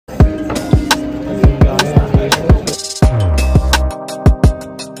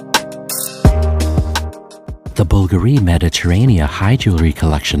Bvlgari Mediterranea high jewelry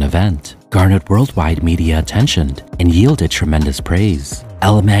collection event garnered worldwide media attention and yielded tremendous praise.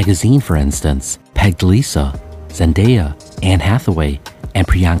 Elle magazine, for instance, pegged Lisa, Zendaya, Anne Hathaway, and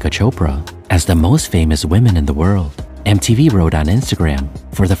Priyanka Chopra as the most famous women in the world. MTV wrote on Instagram,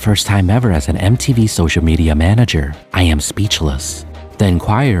 "For the first time ever as an MTV social media manager, I am speechless." The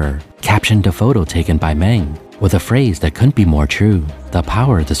Inquirer captioned a photo taken by Meng with a phrase that couldn't be more true: "The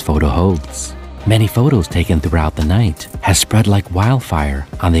power this photo holds." Many photos taken throughout the night has spread like wildfire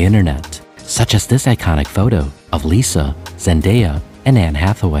on the internet, such as this iconic photo of Lisa, Zendaya, and Anne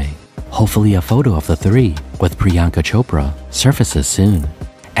Hathaway. Hopefully a photo of the three with Priyanka Chopra surfaces soon.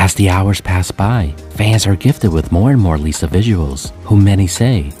 As the hours pass by, fans are gifted with more and more Lisa visuals, who many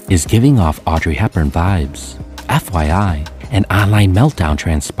say is giving off Audrey Hepburn vibes. FYI, an online meltdown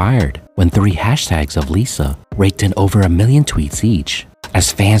transpired when 3 hashtags of Lisa raked in over 1 million tweets each, as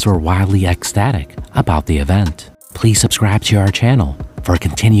fans were wildly ecstatic about the event. Please subscribe to our channel for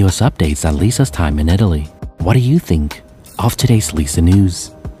continuous updates on Lisa's time in Italy. What do you think of today's Lisa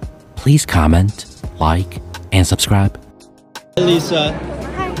news? Please comment, like, and subscribe. Lisa.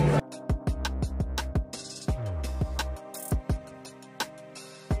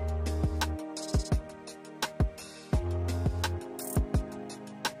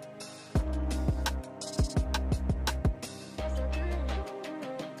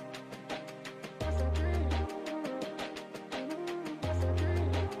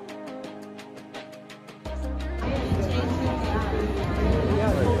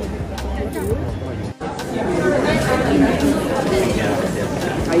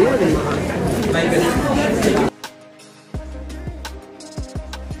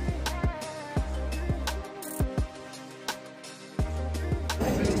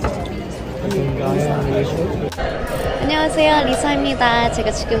 안녕하세요, 리사입니다.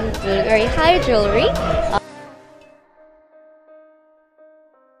 제가 지금 Bvlgari 하이 주얼리